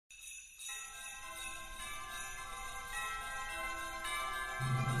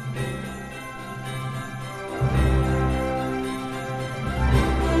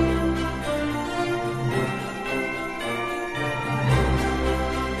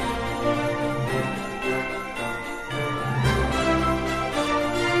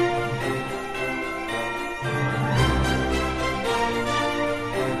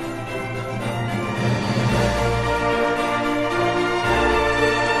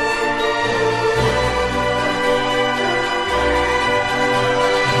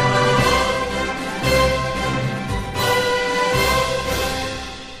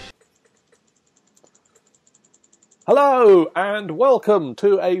Hello, and welcome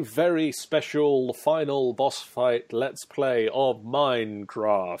to a very special final boss fight Let's Play of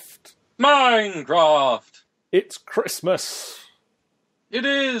Minecraft. Minecraft! It's Christmas! It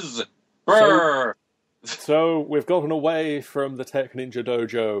is! Brr! So we've gotten away from the Tech Ninja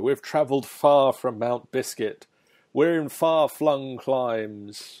Dojo. We've travelled far from Mount Biscuit. We're in far-flung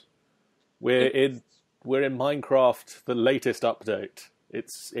climes. We're in Minecraft, the latest update.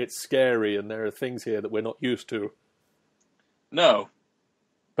 It's scary, and there are things here that we're not used to. No.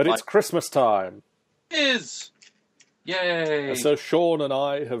 But it's Christmas time. It is! Yay! And so Sean and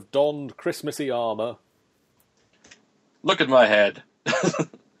I have donned Christmassy armour. Look at my head.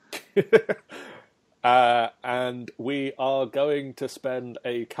 And we are going to spend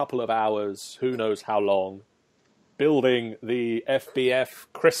a couple of hours, who knows how long, building the FBF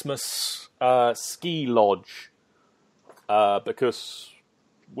Christmas ski lodge. Because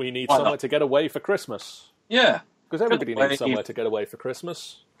we need somewhere to get away for Christmas. Yeah. Because everybody needs somewhere to get away for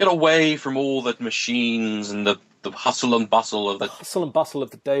Christmas. Get away from all the machines and the hustle and bustle of the... hustle and bustle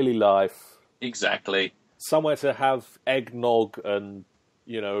of the daily life. Exactly. Somewhere to have eggnog and,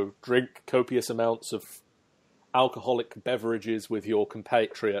 drink copious amounts of alcoholic beverages with your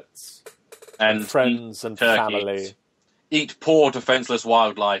compatriots. And friends and family. Eat poor defenceless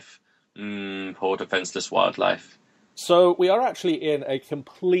wildlife. Poor defenceless wildlife. So we are actually in a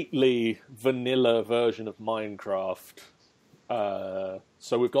completely vanilla version of Minecraft.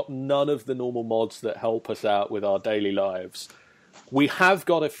 So we've got none of the normal mods that help us out with our daily lives. We have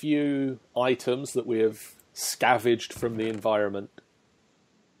got a few items that we have scavenged from the environment.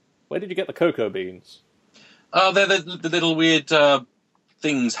 Where did you get the cocoa beans? They're the little weird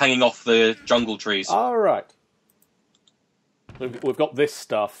things hanging off the jungle trees. All right. We've got this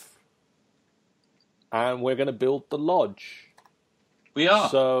stuff. And we're going to build the lodge. We are.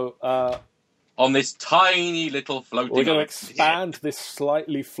 So, on this tiny little floating... We're going to expand this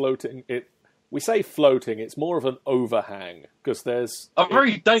slightly floating... We say floating, it's more of an overhang, because there's... A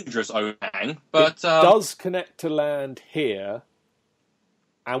very dangerous overhang, but... It does connect to land here,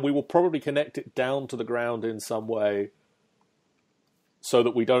 and we will probably connect it down to the ground in some way, so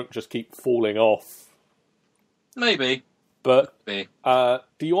that we don't just keep falling off. Maybe. But do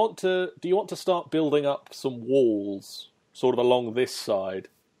you want to start building up some walls, sort of along this side?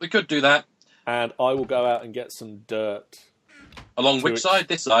 We could do that. And I will go out and get some dirt. Along which side?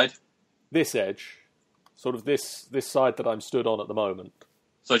 This side? This edge. Sort of this side that I'm stood on at the moment.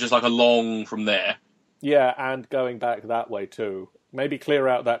 So just like along from there? Yeah, and going back that way too. Maybe clear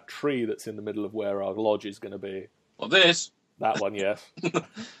out that tree that's in the middle of where our lodge is going to be. Well, this? That one, yes.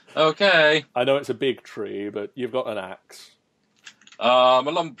 Okay. I know it's a big tree, but you've got an axe. I'm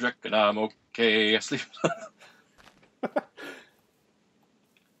a lumberjack and I'm okay.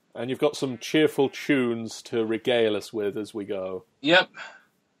 And you've got some cheerful tunes to regale us with as we go. Yep.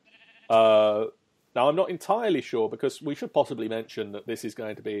 Now, I'm not entirely sure, because we should possibly mention that this is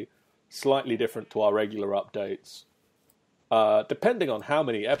going to be slightly different to our regular updates. Depending on how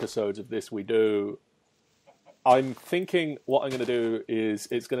many episodes of this we do, I'm thinking what I'm going to do is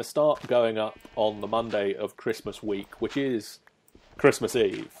it's going to start going up on the Monday of Christmas week, which is Christmas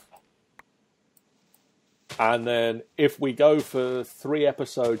Eve. And then if we go for 3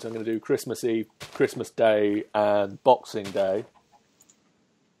 episodes, I'm going to do Christmas Eve, Christmas Day, and Boxing Day.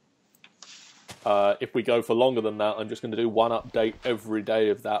 If we go for longer than that, I'm just going to do one update every day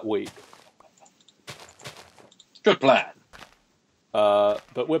of that week. Good plan.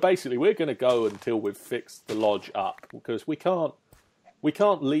 But we're going to go until we've fixed the lodge up, because we can't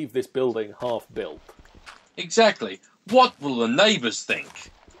leave this building half built. Exactly. What will the neighbours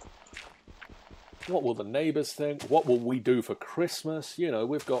think? What will the neighbours think? What will we do for Christmas?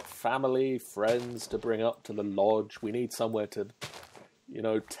 We've got family, friends to bring up to the lodge. We need somewhere to,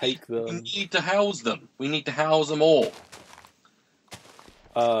 take them. We need to house them. We need to house them all.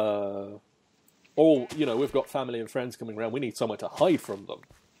 Or, we've got family and friends coming around. We need somewhere to hide from them.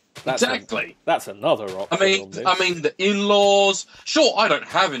 Exactly. That's another option. I mean, the in-laws. Sure, I don't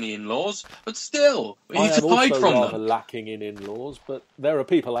have any in-laws, but still, we need to hide from them. I'm also rather lacking in in-laws, but there are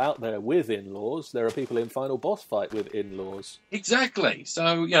people out there with in-laws. There are people in Final Boss Fight with in-laws. Exactly.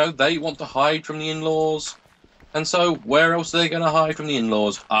 So, they want to hide from the in-laws. And so, where else are they going to hide from the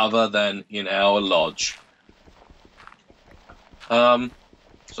in-laws other than in our lodge? So,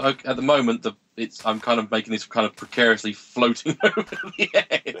 at the moment, I'm kind of making this kind of precariously floating over the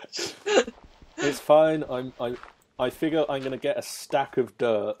edge. It's fine. I figure I'm going to get a stack of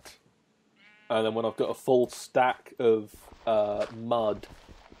dirt, and then when I've got a full stack of mud,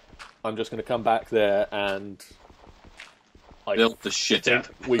 I'm just going to come back there and build the shit out.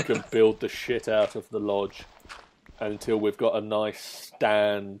 We can build the shit out of the lodge. until we've got a nice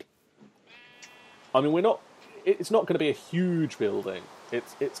stand. I mean, it's not going to be a huge building.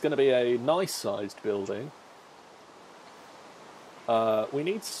 It's going to be a nice-sized building. We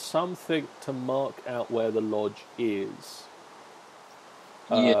need something to mark out where the lodge is.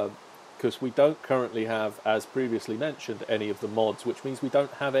 Because we don't currently have, as previously mentioned, any of the mods, which means we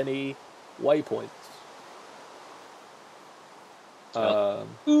don't have any waypoints. There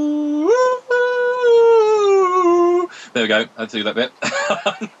we go. I'll do that bit.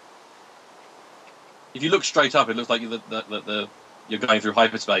 If you look straight up, it looks like you're going through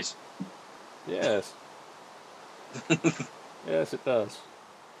hyperspace. Yes. Yes, it does.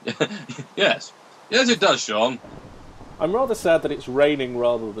 Yes, it does, Sean. I'm rather sad that it's raining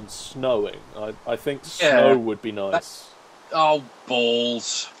rather than snowing. I think snow would be nice. Oh,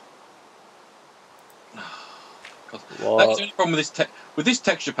 balls. That's the only problem with this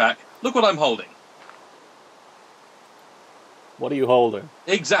texture pack. Look what I'm holding. What are you holding?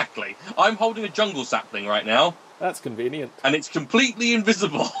 Exactly. I'm holding a jungle sapling right now. That's convenient. And it's completely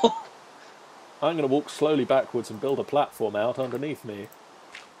invisible. I'm going to walk slowly backwards and build a platform out underneath me.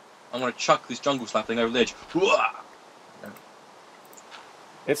 I'm going to chuck this jungle sapling over the edge.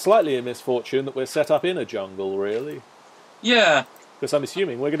 It's slightly a misfortune that we're set up in a jungle, really. Yeah. Because I'm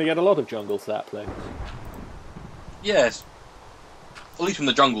assuming we're going to get a lot of jungle saplings. Yes. At least from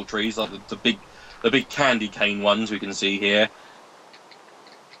the jungle trees, like the big candy cane ones we can see here.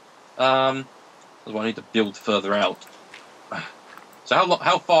 I need to build further out. So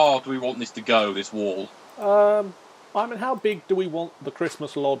how far do we want this to go, this wall? I mean, how big do we want the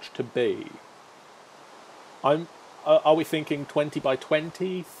Christmas lodge to be? Are we thinking 20 by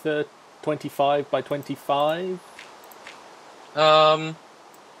 20, 25 by 25? I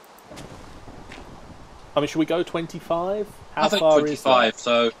mean, should we go 25? I think 25,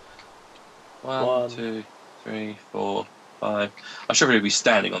 so 1, 2, 3, 4, 5. I should really be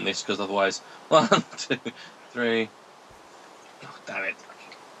standing on this, because otherwise... 1, 2, 3... Oh, damn it.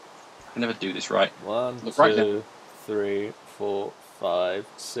 I can never do this right. 1, Look 2, right 3, 4, 5,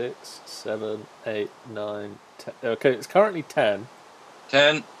 6, 7, 8, 9, 10. Okay, it's currently 10.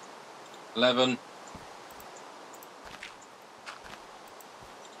 10, 11,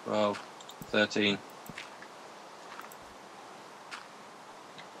 12, 13...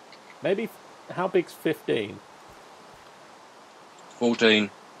 Maybe, how big's 15?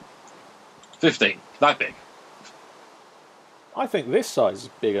 14, 15. That big. I think this size is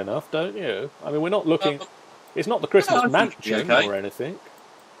big enough, don't you? I mean, we're not looking... It's not the Christmas mansion or anything.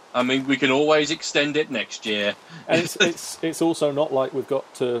 I mean, we can always extend it next year. And it's also not like we've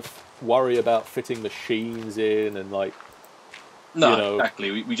got to worry about fitting machines in and, like... No,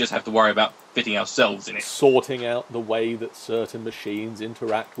 exactly. We just have to worry about fitting ourselves in it. Sorting out the way that certain machines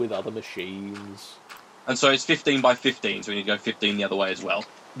interact with other machines. And so it's 15 by 15, so we need to go 15 the other way as well.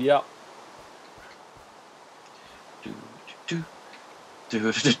 Yep.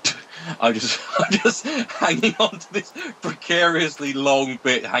 I'm just hanging on to this precariously long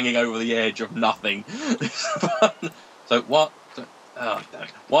bit hanging over the edge of nothing. So what? Oh, damn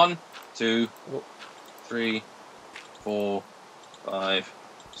it. 1, 2, 3, 4, 5,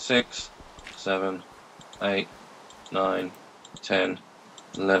 6, 7, 8, 9, 10,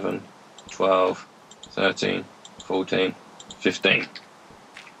 11, 12, 13, 14, 15.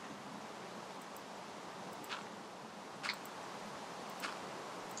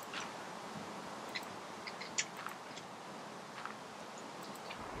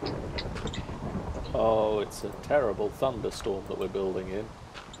 Oh, it's a terrible thunderstorm that we're building in.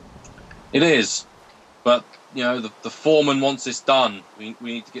 It is. But, you know, the foreman wants this done. We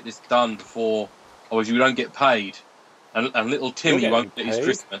need to get this done before... Otherwise we don't get paid. And little Timmy won't get his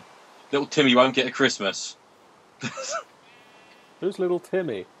Christmas. Little Timmy won't get a Christmas. Who's little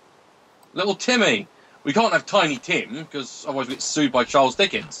Timmy? Little Timmy! We can't have Tiny Tim, because otherwise we get sued by Charles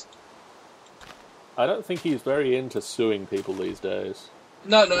Dickens. I don't think he's very into suing people these days.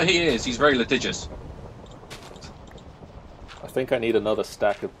 No, he is. He's very litigious. I think I need another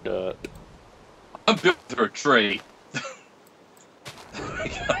stack of dirt. I'm built through a tree.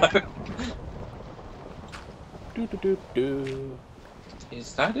 Do.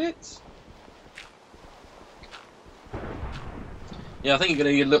 Is that it? Yeah, I think you're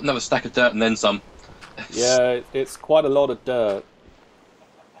going to get another stack of dirt and then some. Yeah, it's quite a lot of dirt.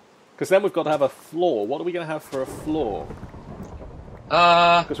 Because then we've got to have a floor. What are we going to have for a floor?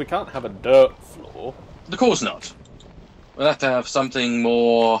 Because we can't have a dirt floor. Of course not. We'll have to have something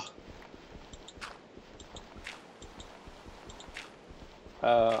more...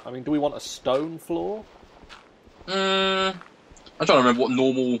 I mean, do we want a stone floor? I'm trying to remember what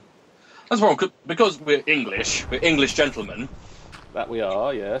normal... That's wrong, because we're English gentlemen. That we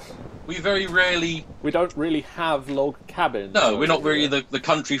are, yes. We very rarely... We don't really have log cabins. No, we're not really the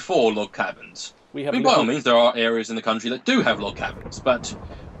country for log cabins. We have by all means, there are areas in the country that do have log cabins, but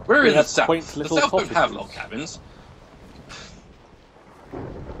we're in the south. The south don't have log cabins.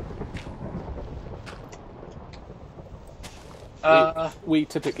 We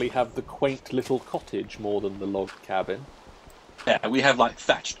typically have the quaint little cottage more than the log cabin. Yeah, we have like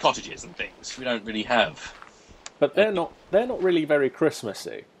thatched cottages and things. We don't really have. But they're not really very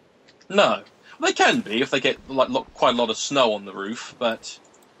Christmassy. No, they can be if they get like quite a lot of snow on the roof. But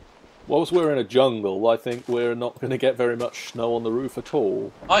whilst we're in a jungle, I think we're not going to get very much snow on the roof at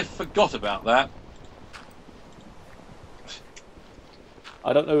all. I forgot about that.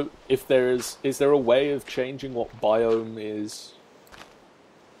 I don't know if is there a way of changing what biome is?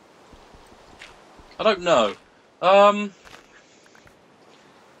 I don't know.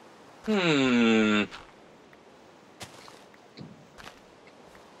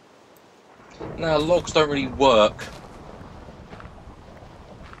 No, logs don't really work.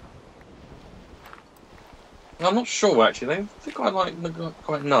 I'm not sure actually. They're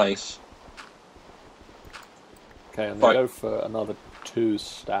quite nice. Okay, I'm gonna go for another 2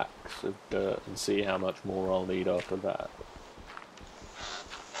 stacks of dirt and see how much more I'll need after that.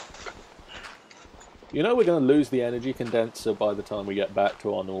 You know we're going to lose the energy condenser by the time we get back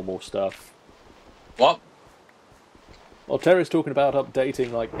to our normal stuff. What? Well, Terry's talking about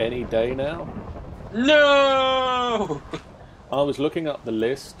updating like any day now. No! I was looking up the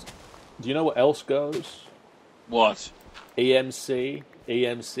list. Do you know what else goes? What? EMC.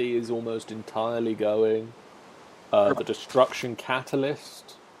 EMC is almost entirely going. The destruction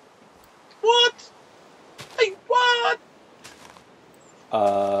catalyst. What? Hey, what?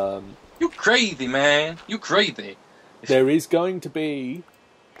 You crazy, man. You crazy. There is going to be,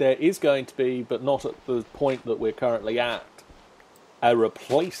 but not at the point that we're currently at, a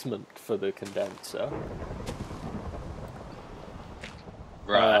replacement for the condenser.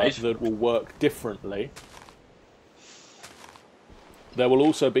 Right. That will work differently. There will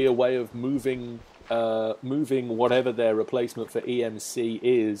also be a way of moving whatever their replacement for EMC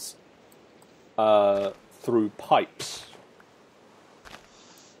is through pipes.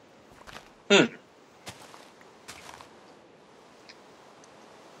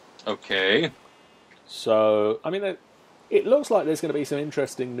 Okay. So, I mean, it looks like there's going to be some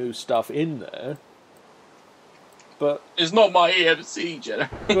interesting new stuff in there. But it's not my EMC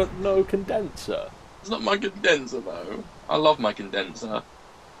generator. But no condenser. It's not my condenser, though. I love my condenser.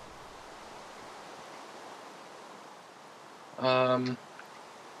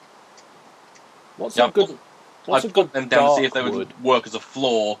 What's a good them down to see if they would work as a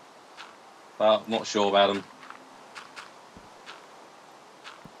floor. But I'm not sure about them.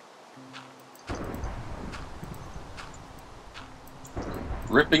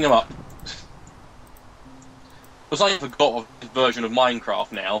 Ripping them up. Because I forgot a version of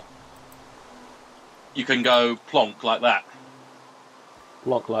Minecraft now. You can go plonk like that.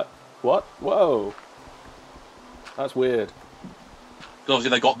 Plonk like what? Whoa. That's weird. Because obviously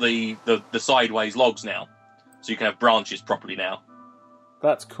they got the sideways logs now. So you can have branches properly now.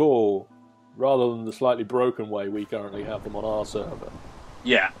 That's cool. Rather than the slightly broken way we currently have them on our server.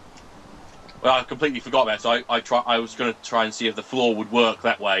 Yeah. Well, I completely forgot about it, so I was going to try and see if the floor would work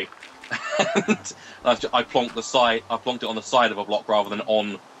that way. And I plonked it on the side of a block rather than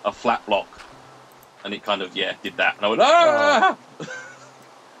on a flat block. And it kind of, did that. And I went, ah!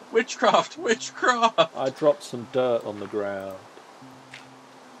 Witchcraft! Witchcraft! I dropped some dirt on the ground.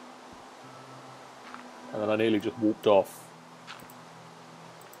 And then I nearly just walked off.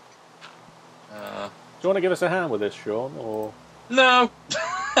 Do you want to give us a hand with this, Sean, or...? No!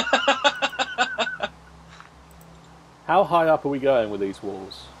 How high up are we going with these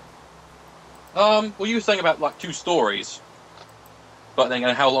walls? Well, you were saying about, like, 2 stories. But then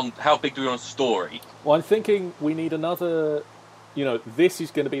how big do we want a story? Well, I'm thinking we need another... You know, this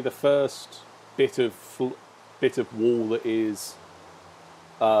is going to be the first bit of wall that is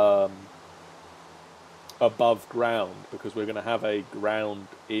above ground, because we're going to have a ground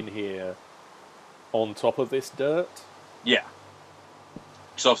in here on top of this dirt. Yeah.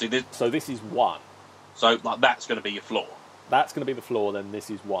 So obviously So this is 1. So like that's going to be your floor. That's going to be the floor. Then this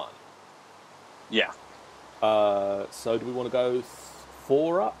is 1. Yeah. So do we want to go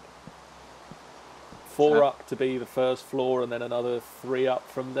 4 up? 4 up to be the first floor, and then another 3 up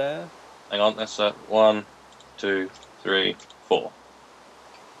from there. Hang on, that's 1, 2, 3, 4.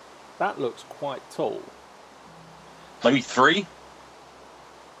 That looks quite tall. Maybe 3.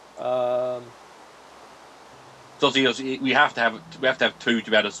 So obviously we have to have 2 to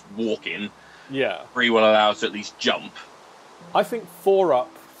be able to walk in. Yeah. 3 will allow us to at least jump. I think 4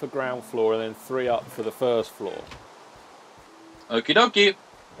 up for ground floor and then 3 up for the first floor. Okie dokie.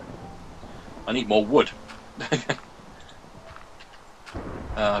 I need more wood.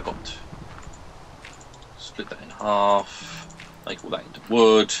 I got... Split that in half. Make all that into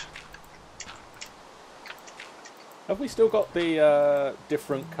wood. Have we still got the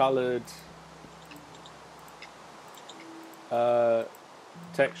different coloured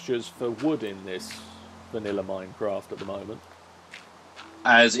textures for wood in this vanilla Minecraft at the moment?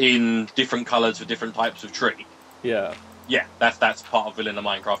 As in different colours for different types of tree? Yeah. Yeah, that's part of vanilla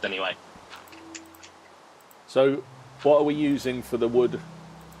Minecraft anyway. So, what are we using for the wood?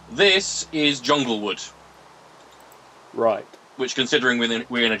 This is jungle wood. Right. Which, considering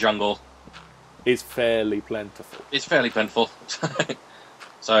we're in a jungle... is fairly plentiful. It's fairly plentiful.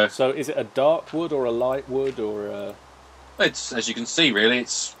 So is it a dark wood or a light wood or a... It's, as you can see, really, I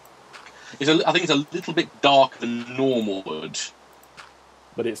think it's a little bit darker than normal wood.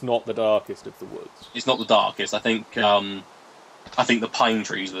 But it's not the darkest of the woods. It's not the darkest. I think the pine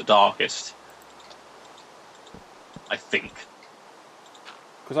trees are the darkest. I think.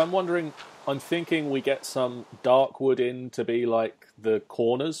 Because I'm thinking we get some dark wood in to be like the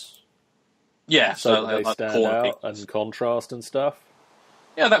corners. Yeah, so that they stand out and contrast and stuff.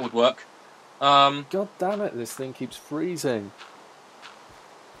 Yeah, that would work. God damn it, this thing keeps freezing.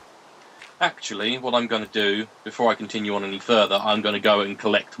 Actually, what I'm going to do, before I continue on any further, I'm going to go and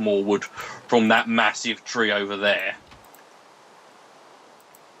collect more wood from that massive tree over there.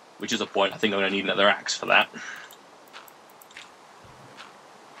 Which is a point. I think I'm going to need another axe for that.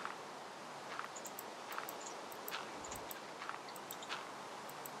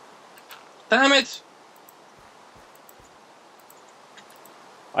 Damn it!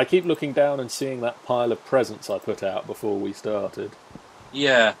 I keep looking down and seeing that pile of presents I put out before we started.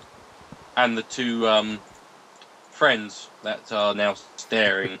 Yeah. And the 2 friends that are now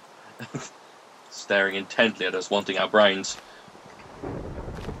staring staring intently at us, wanting our brains.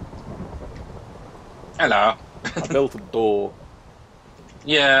 Hello. I built a door.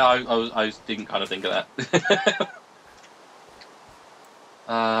 Yeah, I didn't kind of think of that.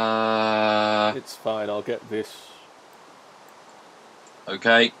 It's fine, I'll get this.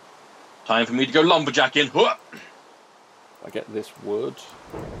 Okay. Time for me to go lumberjacking. Huh! I get this wood.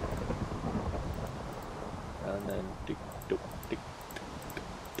 And then... Dig, dig, dig,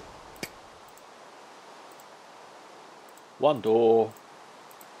 dig. 1 door.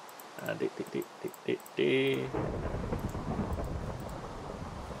 And dig, dig, dig, dig, dig, dig.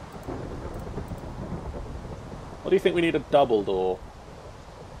 What do you think we need a double door?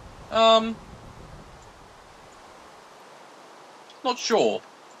 Not sure.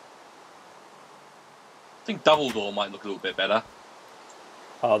 I think double door might look a little bit better.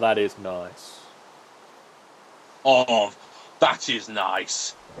 Oh, that is nice. Oh, that is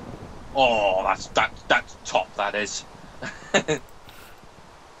nice. Oh, that's top, that is.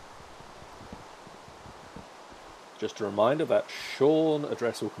 Just a reminder that Sean,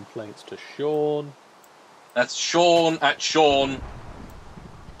 address all complaints to Sean. That's Sean at sean.sean.uk.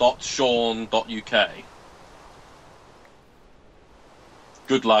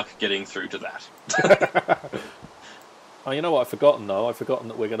 Good luck getting through to that. Oh, you know what I've forgotten, though? I've forgotten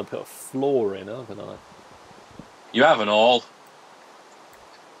that we're going to put a floor in, haven't I? You haven't all.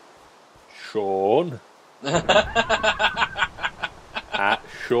 Sean. At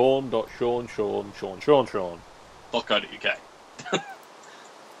Sean.Sean.Sean. .co.uk.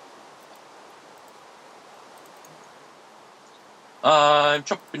 I'm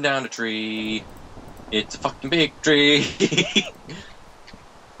chopping down a tree. It's a fucking big tree.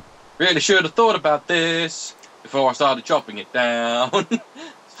 Really should have thought about this before I started chopping it down.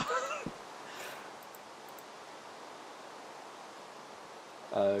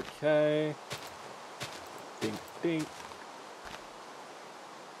 Okay. Dink, dink.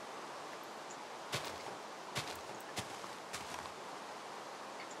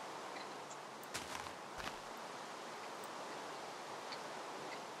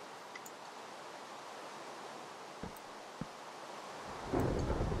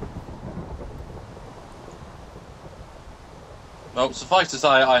 Well, suffice to say,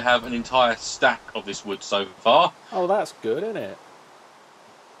 I have an entire stack of this wood so far. Oh, that's good, isn't it?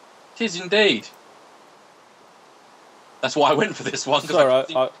 It is indeed. That's why I went for this one. Sorry,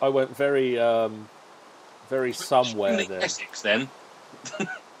 I went very somewhere there. Essex, then.